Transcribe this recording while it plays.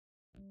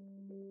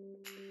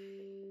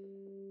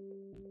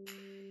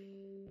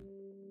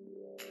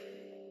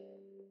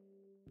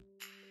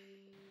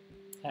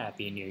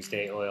Happy News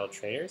Day, oil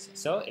traders.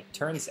 So it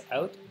turns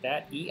out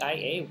that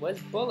EIA was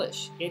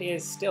bullish. It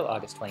is still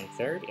August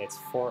 23rd. It's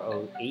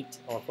 4:08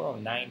 or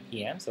 4:09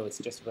 p.m. So it's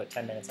just about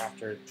 10 minutes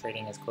after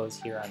trading has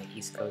closed here on the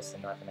East Coast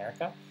in North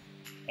America.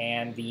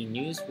 And the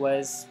news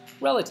was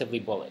relatively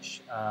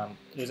bullish. There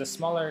was a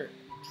smaller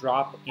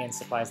drop in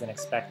supplies than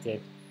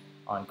expected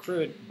on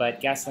crude, but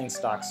gasoline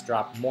stocks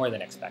dropped more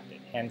than expected.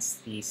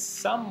 Hence the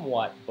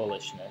somewhat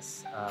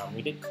bullishness.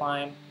 We did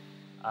climb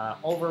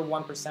over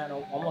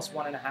 1%, almost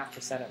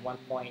 1.5% at one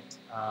point,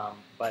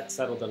 but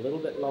settled a little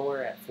bit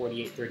lower at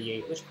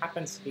 48.38, which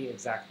happens to be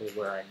exactly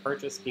where I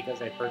purchased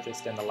because I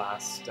purchased in the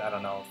last,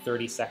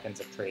 30 seconds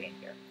of trading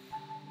here.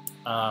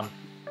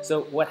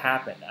 So what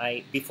happened?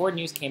 Before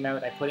news came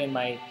out, I put in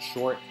my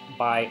short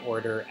buy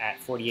order at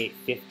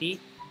 48.50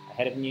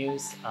 ahead of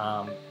news,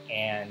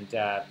 and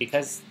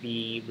because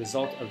the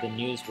result of the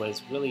news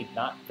was really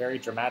not very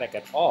dramatic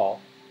at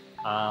all,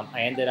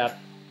 I ended up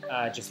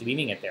just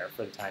leaving it there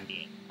for the time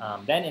being.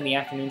 Then in the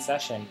afternoon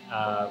session,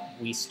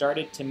 we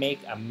started to make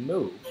a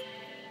move,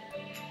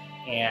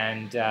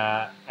 and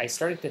I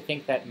started to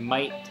think that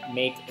might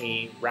make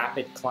a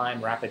rapid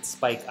climb, rapid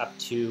spike up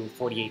to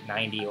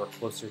 48.90 or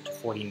closer to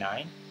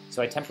 49.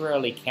 So I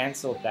temporarily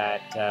canceled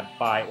that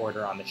buy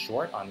order on the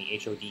short on the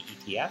HOD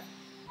ETF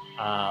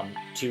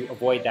to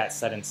avoid that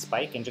sudden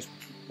spike and just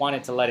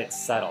wanted to let it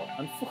settle.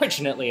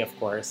 Unfortunately, of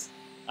course,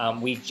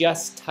 we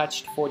just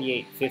touched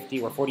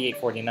 48.50 or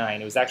 48.49.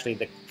 It was actually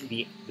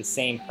the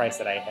same price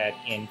that I had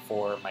in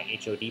for my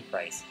HOD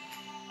price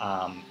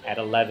at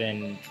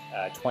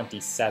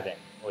 11.27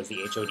 was the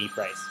HOD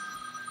price.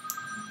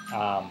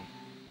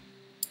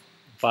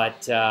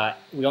 But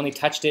we only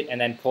touched it and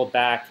then pulled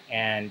back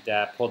and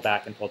pulled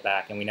back and pulled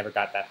back, and we never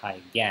got that high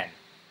again.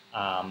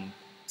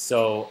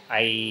 So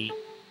I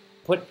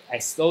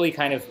slowly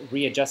kind of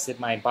readjusted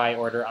my buy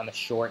order on the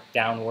short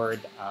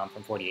downward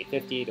from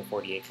 48.50 to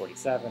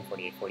 48.47,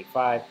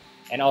 48.45,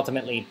 and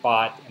ultimately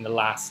bought in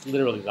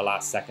literally the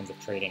last seconds of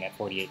trading at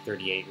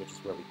 48.38, which is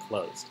where we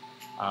closed.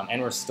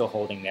 And we're still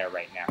holding there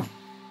right now.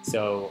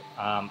 So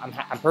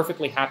I'm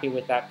perfectly happy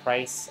with that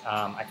price.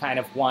 I kind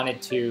of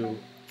wanted to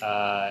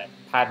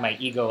pad my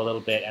ego a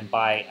little bit and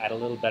buy at a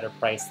little better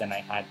price than I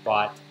had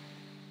bought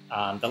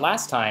the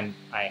last time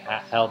I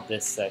held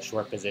this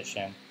short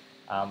position.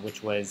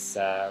 Which was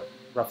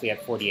roughly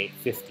at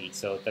 48.50.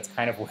 So that's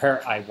kind of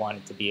where I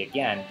wanted to be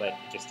again, but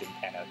it just didn't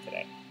pan out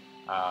today.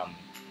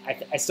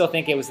 I still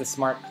think it was a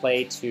smart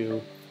play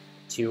to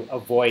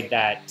avoid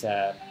that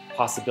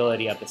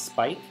possibility of the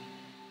spike.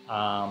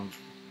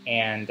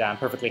 And I'm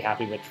perfectly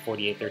happy with the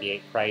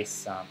 48.38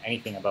 price.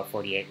 Anything above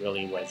 48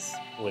 really was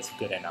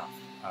good enough,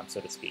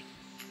 so to speak.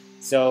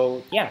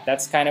 So yeah,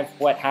 that's kind of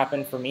what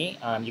happened for me.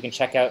 You can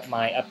check out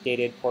my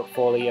updated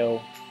portfolio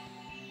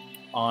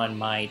on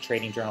my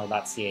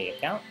TradingJournal.ca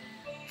account,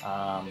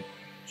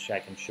 which I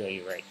can show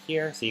you right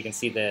here. So you can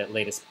see the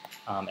latest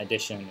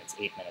edition. It's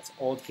 8 minutes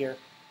old here.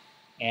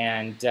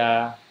 And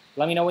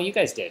let me know what you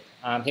guys did.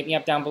 Hit me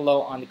up down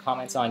below on the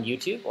comments on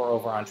YouTube or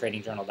over on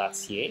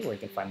TradingJournal.ca, where you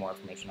can find more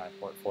information on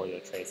portfolio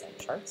trades and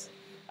charts.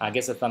 Give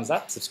us a thumbs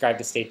up, subscribe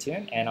to stay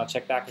tuned, and I'll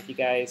check back with you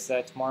guys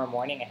tomorrow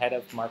morning ahead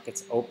of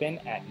markets open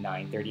at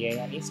 9:30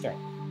 a.m. Eastern.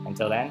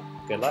 Until then,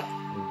 good luck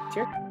and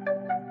cheers.